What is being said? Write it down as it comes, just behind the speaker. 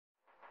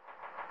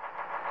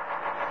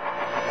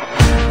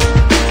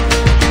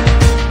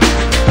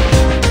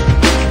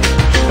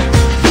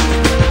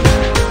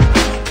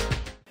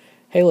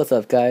Hey, what's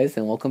up, guys,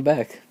 and welcome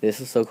back.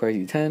 This is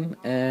SoCrazy 10,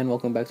 and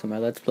welcome back to my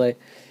Let's Play.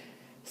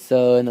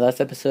 So, in the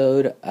last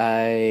episode,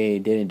 I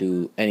didn't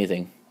do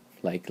anything,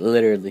 like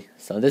literally.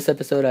 So, this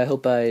episode, I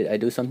hope I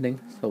do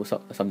something,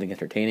 something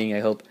entertaining,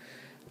 I hope.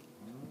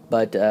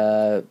 But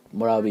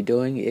what I'll be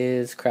doing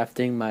is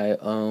crafting my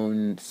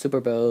own super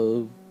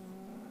bow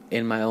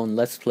in my own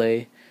Let's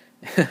Play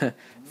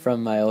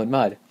from my own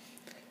mod.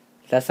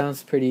 That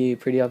sounds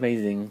pretty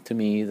amazing to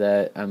me.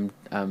 That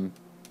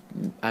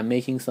I'm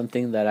making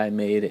something that I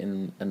made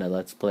in a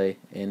Let's Play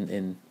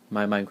in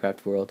my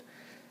Minecraft world.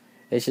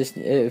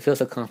 It feels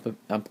a compliment.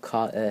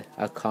 What? A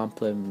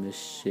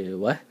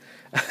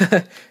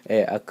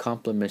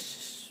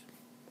compliment.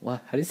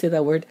 What? How do you say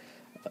that word?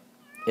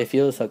 It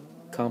feels a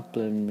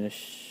compliment.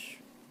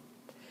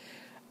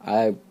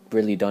 I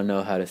really don't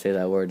know how to say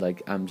that word.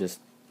 Like, I'm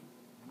just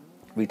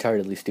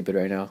retardedly stupid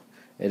right now.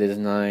 It is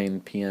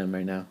 9 p.m.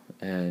 right now,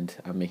 and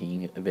I'm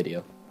making a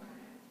video.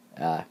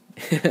 Uh,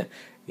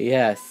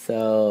 yeah,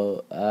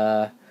 so,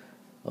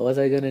 what was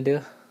I gonna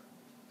do?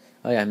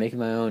 Oh yeah, making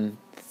my own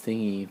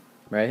thingy,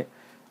 right?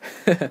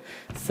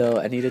 So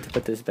I needed to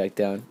put this back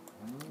down,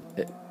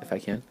 if I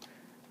can.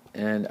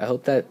 And I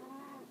hope that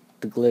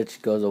the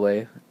glitch goes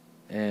away.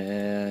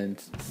 And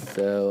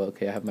so,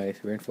 okay, I have my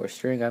reinforced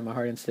string, I have my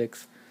hardened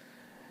sticks.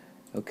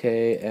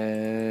 Okay,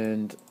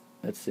 and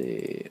let's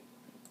see.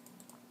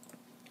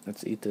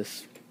 Let's eat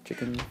this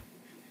chicken.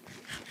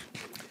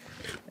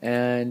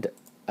 And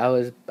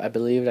I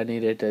believed I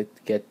needed to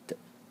get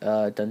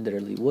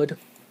Dunderly wood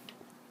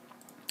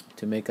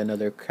to make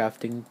another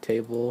crafting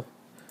table,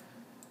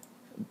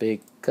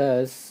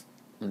 because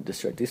I'm gonna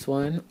destroy this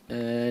one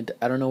and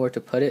I don't know where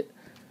to put it.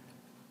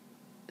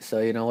 So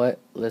you know what?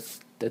 Let's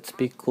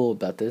be cool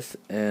about this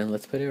and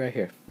let's put it right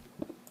here.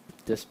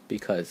 Just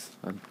because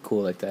I'm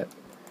cool like that.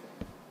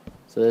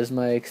 So there's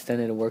my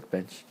extended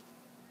workbench.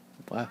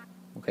 Wow.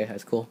 Okay,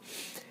 that's cool.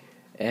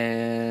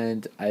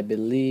 And I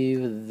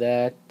believe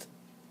that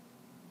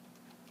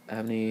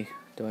how many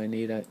do I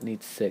need? I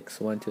need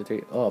 6. 1, 2,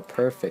 3. Oh,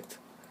 perfect.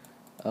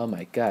 Oh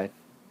my god.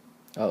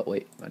 Oh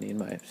wait, I need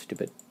my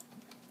stupid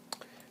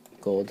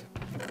gold.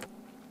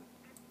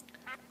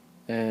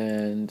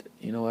 And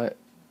you know what?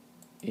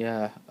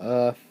 Yeah,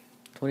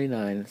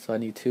 29. So I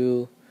need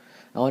 2.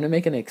 I want to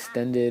make an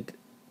extended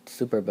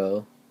super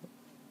bow.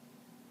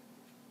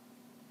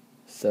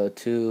 So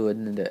 2,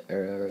 and then the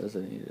arrows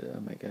I need.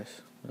 Oh my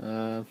gosh.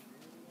 You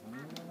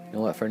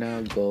know what? For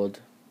now,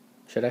 gold.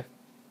 Should I?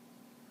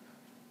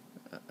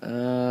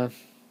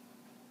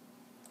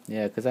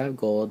 Yeah, because I have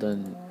gold,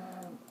 and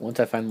once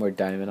I find more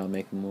diamond, I'll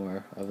make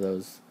more of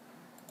those.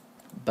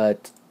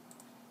 But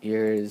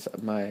here's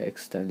my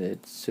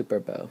extended super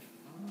bow.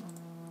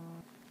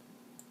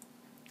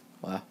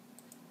 Wow.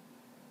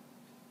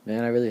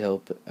 Man, I really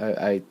hope.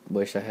 I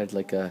wish I had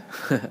like a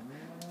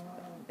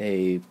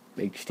a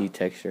HD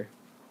texture.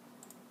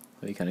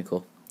 That'd be kind of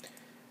cool.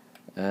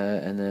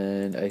 And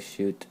then I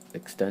shoot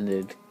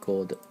extended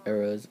gold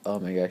arrows. Oh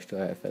my gosh,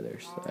 do I have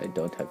feathers? I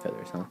don't have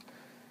feathers, huh?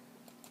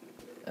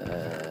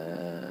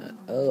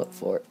 Oh,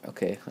 4.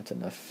 Okay, that's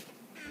enough.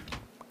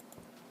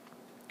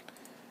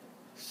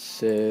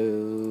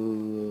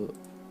 So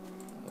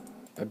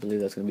I believe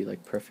that's gonna be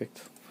like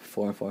perfect.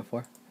 4 and 4 and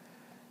 4.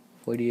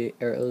 48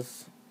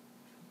 arrows.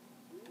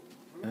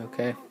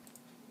 Okay.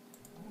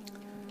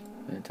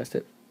 And test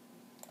it.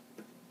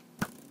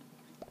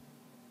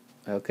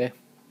 Okay.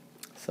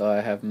 So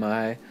I have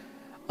my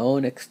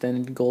own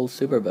extended gold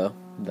super bow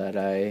that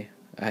I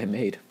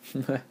made.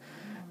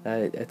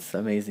 That's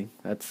amazing.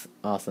 That's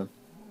awesome.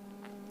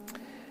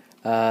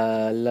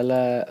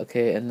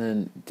 Okay, and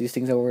then these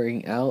things are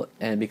wearing out,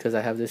 and because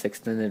I have this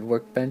extended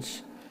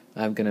workbench,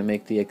 I'm gonna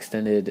make the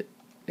extended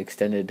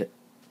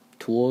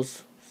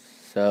tools.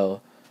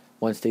 So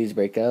once these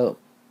break out,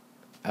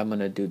 I'm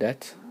gonna do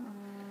that.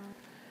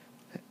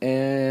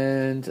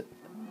 And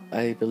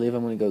I believe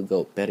I'm gonna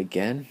go bed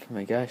again. Oh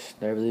my gosh,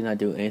 did I really not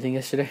do anything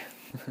yesterday?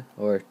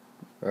 Or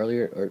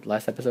earlier, or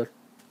last episode?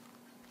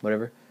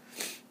 Whatever.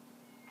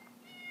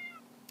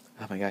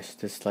 Oh my gosh,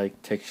 this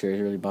like texture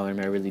is really bothering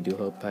me. I really do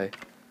hope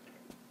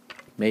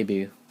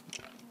maybe.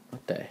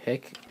 What the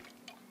heck?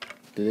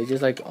 Do they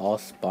just like all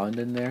spawned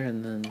in there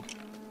and then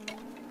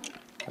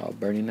all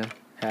burning now?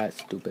 Ha,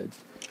 stupids.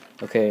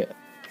 Okay.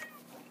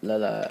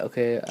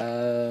 Okay,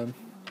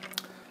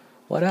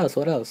 what else?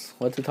 What else?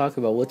 What to talk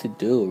about? What to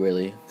do,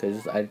 really?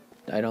 Because I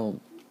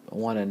don't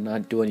want to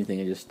not do anything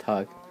and just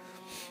talk.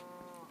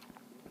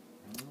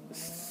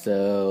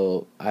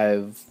 So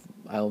I've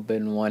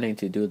been wanting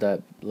to do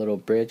that little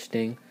bridge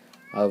thing.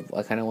 I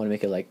kind of want to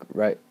make it like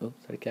right. Oops,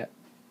 is that a cat?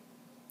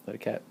 Is that a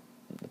cat?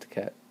 That's a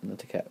cat.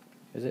 That's a cat.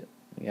 Is it?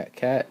 Yeah,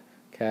 cat,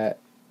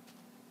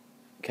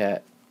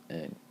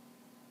 and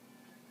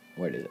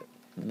where is it?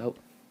 Nope,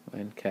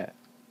 and cat.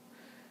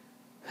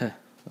 Huh.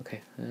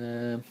 Okay.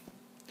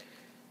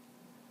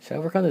 Should I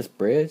work on this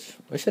bridge?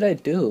 What should I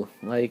do?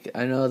 Like,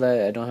 I know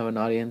that I don't have an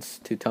audience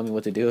to tell me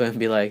what to do and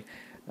be like,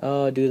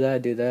 oh, do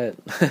that, do that.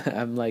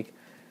 I'm like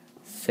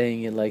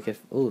saying it like if,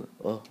 oh,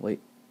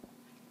 wait.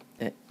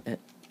 Eh, eh.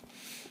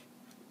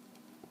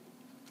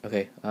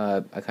 Okay,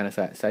 I kind of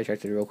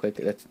sidetracked it real quick.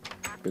 That's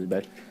really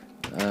bad.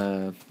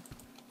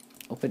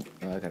 Open.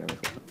 Oh, I gotta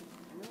make open.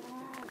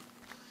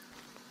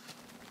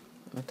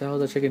 What the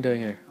hell is the chicken doing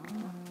here?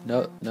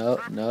 No, no,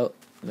 no,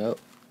 no,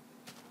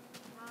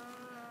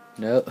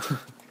 no.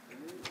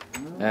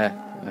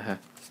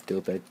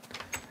 Stupid.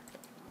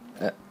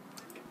 Uh,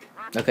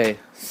 okay,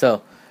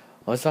 so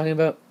I was talking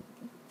about.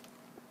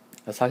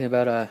 Oh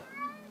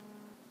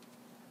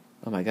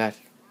my god,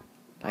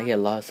 I get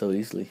lost so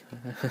easily.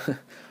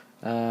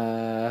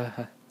 uh,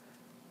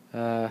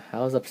 I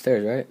was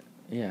upstairs, right?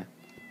 Yeah.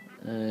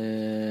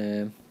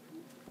 Um.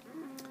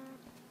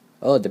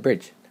 Oh, the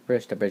bridge.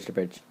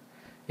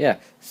 Yeah.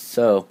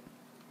 So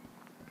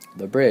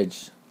the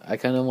bridge. I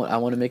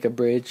want to make a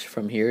bridge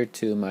from here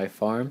to my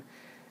farm,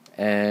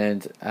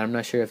 and I'm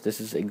not sure if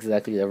this is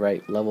exactly the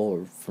right level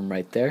or from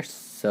right there.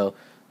 So,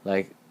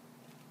 like,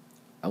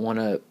 I want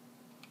to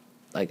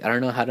I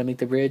don't know how to make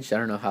the bridge. I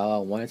don't know how I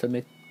want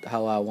to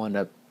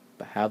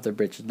have the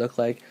bridge look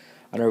like.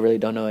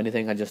 Don't know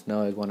anything. I just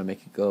know I want to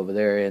make it go over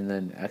there and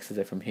then access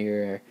it from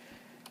here.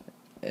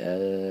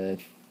 Uh,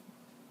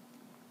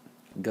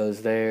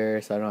 Goes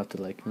there, so I don't have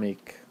to I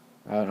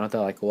don't have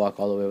to walk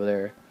all the way over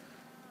there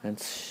and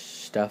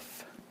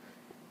stuff.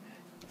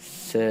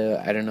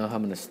 So I don't know how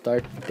I'm gonna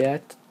start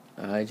that.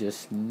 I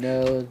just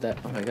know that,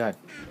 oh my god,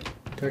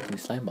 13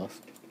 slime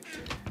balls.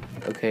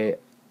 Okay,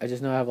 I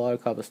just know I have a lot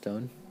of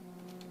cobblestone.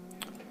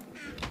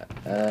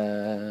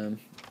 Um,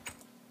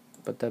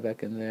 Put that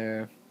back in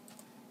there.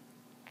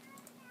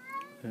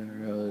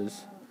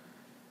 Arrows.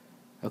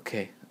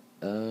 Okay.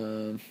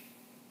 Let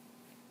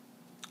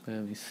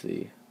me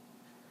see.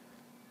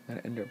 Got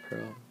an ender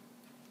pearl.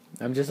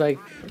 I'm just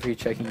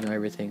rechecking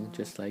everything,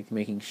 just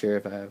making sure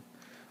if I have.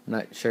 I'm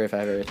not sure if I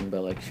have everything,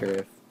 but sure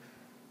if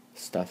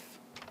stuff.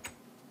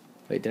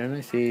 Wait, didn't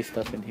I see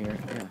stuff in here?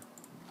 Yeah.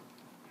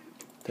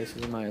 This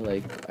is my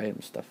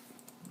item stuff.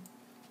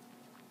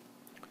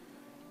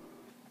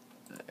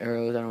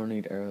 Arrows. I don't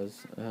need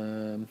arrows.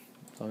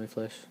 Zombie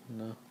flesh.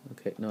 No.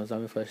 Okay. No,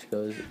 zombie flesh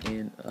goes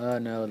in.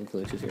 No, the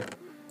glitch is here.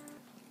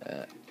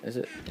 Is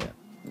it? Yeah.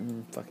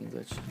 Fucking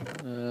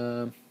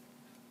glitch.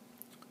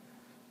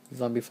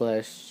 Zombie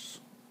flesh.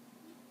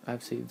 I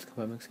have seeds,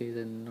 compound seeds,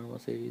 and normal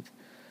seeds.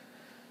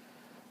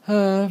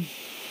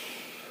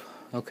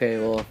 Okay,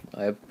 well,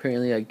 I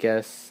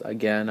guess,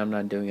 again, I'm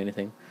not doing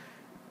anything.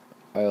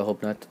 I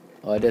hope not.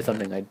 Oh, I did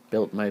something. I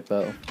built my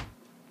bow.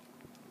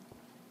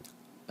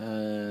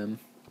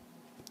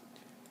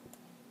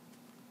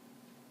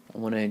 I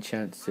want to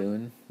enchant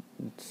soon.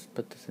 Let's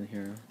put this in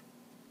here.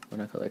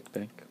 When I collect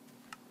bank.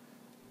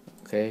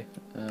 Okay.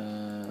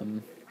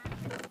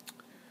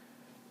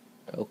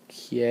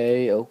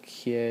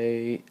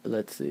 Okay.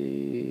 Let's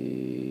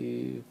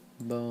see.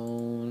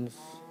 Bones.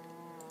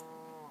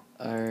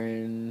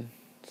 Iron.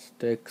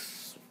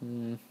 Sticks.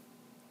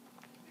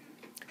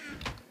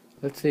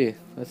 Let's see.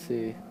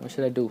 What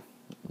should I do?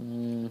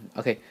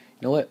 Okay.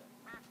 You know what?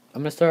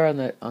 I'm gonna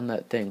start on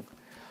that thing.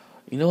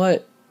 You know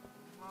what?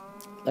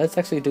 Let's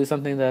actually do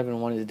something that I've been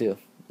wanting to do.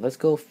 Let's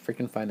go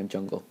freaking find a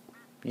jungle.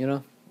 You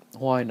know?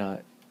 Why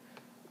not?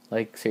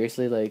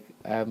 Seriously,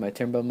 I have my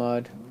timber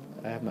mod,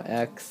 I have my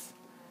axe,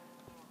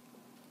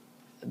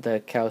 the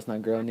cow's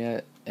not grown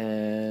yet,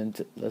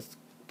 and let's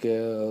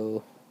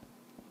go.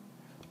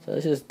 So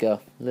let's just go.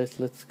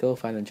 Let's go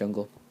find a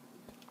jungle.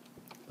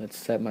 Let's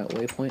set my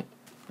waypoint.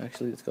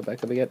 Actually, let's go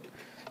back up again.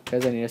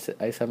 Because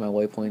I set my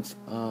waypoints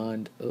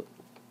on. Oh,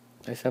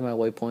 I set my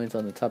waypoints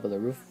on the top of the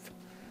roof,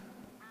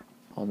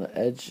 on the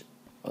edge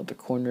of the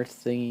corner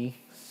thingy.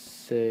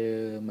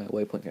 So my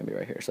waypoint can be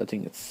right here. So I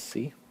think it's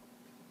C.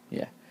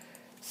 Yeah.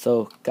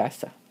 So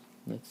casa.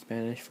 That's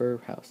Spanish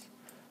for house.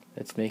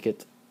 Let's make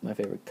it my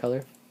favorite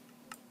color,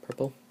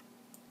 purple.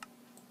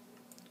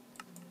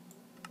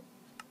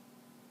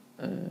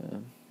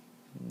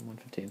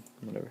 115,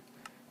 whatever.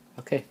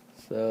 Okay,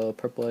 so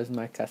purple is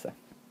my casa,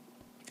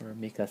 or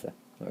mi casa,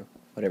 or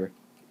whatever.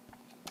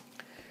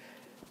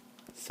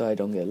 So I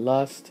don't get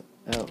lost.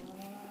 Oh,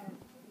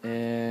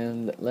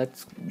 and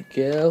let's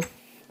go.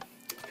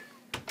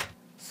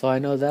 So I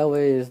know that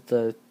way is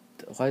the.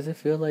 Why does it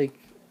feel like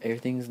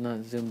everything's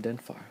not zoomed in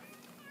far?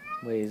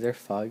 Wait, is there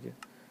fog?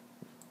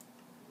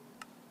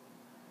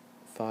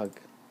 Fog.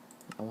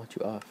 I want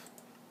you off.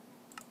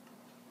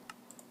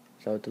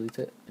 Is that what deletes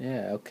it?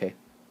 Yeah, okay.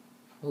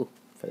 Ooh,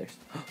 feathers.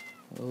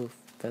 Oh,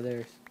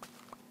 feathers.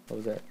 What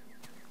was that?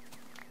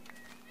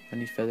 I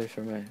need feathers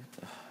for my...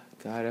 Oh,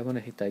 God, I'm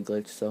gonna hate that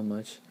glitch so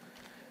much.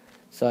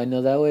 So I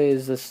know that way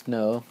is the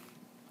snow.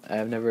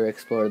 I've never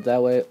explored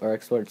that way, or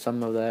explored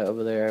some of that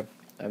over there.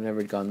 I've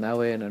never gone that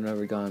way, and I've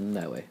never gone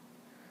that way.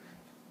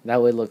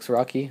 That way looks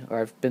rocky, or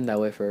I've been that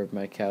way for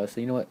my cows.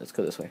 So you know what? Let's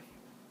go this way.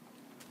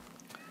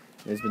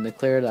 It has been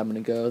declared I'm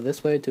gonna go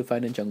this way to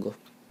find a jungle.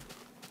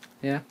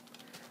 Yeah?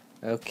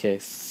 Okay,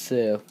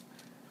 so...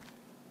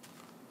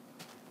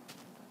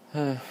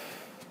 I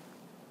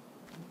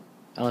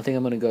don't think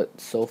I'm gonna go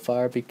so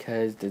far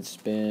because it's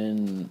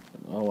been...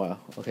 Oh wow,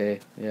 okay,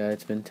 yeah,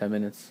 it's been 10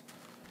 minutes.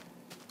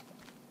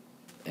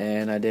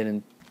 And I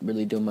didn't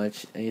really do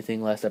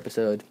anything last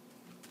episode.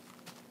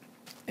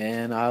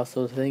 And I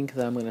also think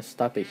that I'm going to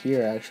stop it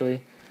here,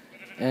 actually,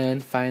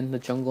 and find the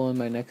jungle in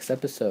my next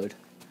episode.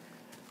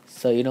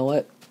 So, you know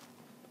what?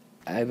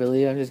 I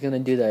believe I'm just going to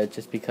do that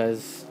just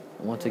because,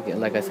 once again,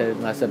 like I said in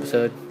the last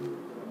episode,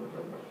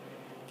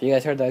 if you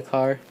guys heard that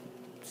car,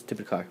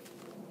 stupid car.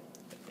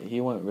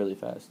 He went really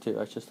fast, too.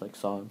 I just,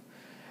 saw him.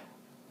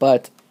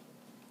 But,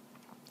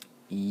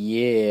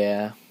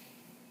 yeah.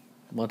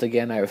 Once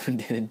again, I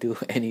didn't do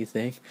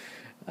anything.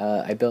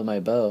 I built my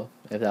bow,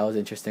 if that was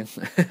interesting.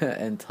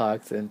 and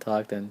talked,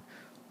 and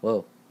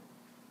whoa.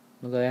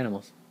 Look at the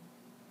animals.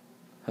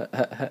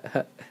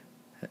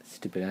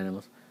 Stupid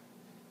animals.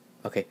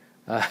 Okay.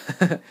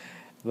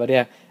 But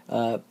yeah,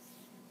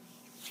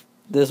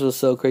 this was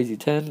SoCrazy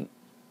 10.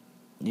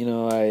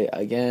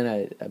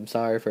 I'm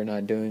sorry for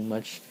not doing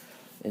much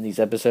in these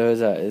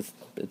episodes.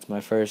 It's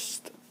my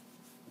first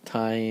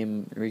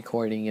time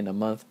recording in a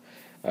month.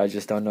 I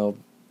just don't know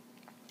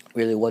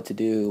really what to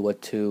do,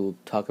 what to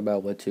talk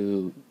about, what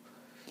to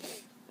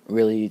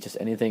really just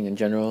anything in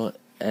general.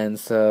 And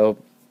so,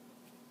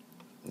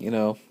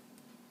 I'm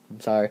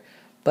sorry.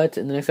 But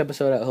in the next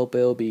episode, I hope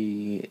it'll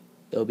be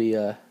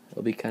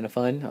kind of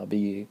fun. I'll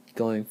be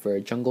going for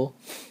a jungle.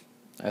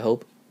 I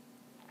hope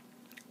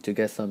to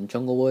get some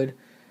jungle wood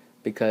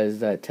because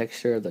that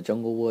texture of the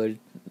jungle wood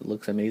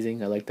looks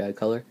amazing. I like that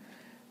color.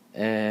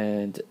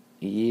 And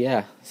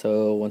yeah,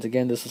 so once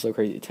again, this is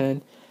SoCrazy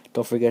 10.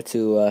 Don't forget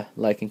to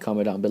like and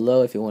comment down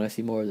below if you want to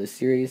see more of this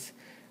series.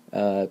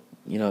 You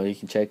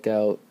can check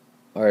out,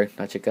 or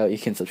not check out, you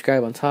can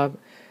subscribe on top.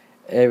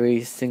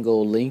 Every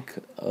single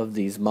link of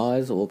these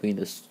mods will be in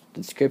the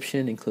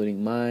description,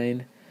 including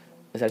mine.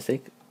 Is that a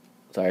snake?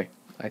 Sorry,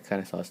 I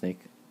kind of saw a snake.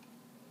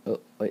 Oh,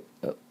 wait,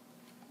 oh.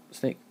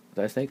 Snake. Is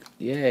that a snake?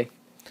 Yay.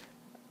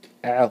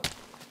 Ow.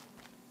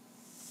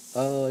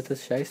 Oh, it's a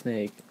shy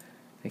snake.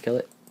 Can I kill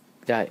it?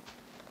 Die.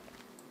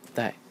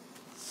 Die.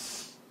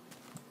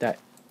 Die.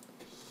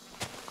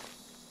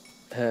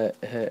 Oh,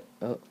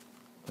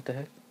 what the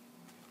heck?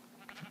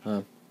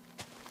 Yeah,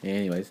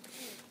 anyways.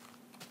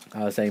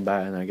 I was saying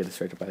bye and I get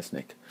distracted by a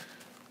snake.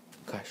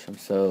 Gosh, I'm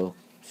so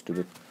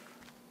stupid.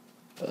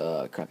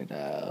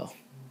 Crocodile.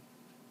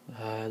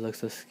 It looks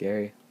so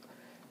scary.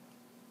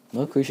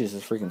 No creatures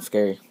is freaking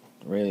scary.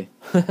 Really.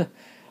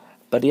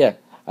 But yeah,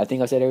 I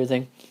think I said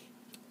everything.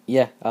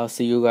 Yeah, I'll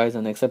see you guys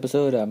in the next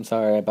episode. I'm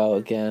sorry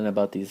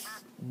about these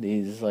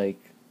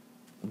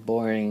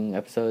boring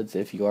episodes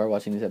if you are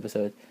watching these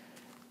episodes.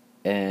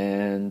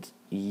 And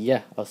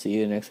yeah, I'll see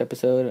you in the next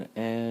episode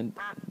and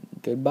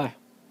goodbye.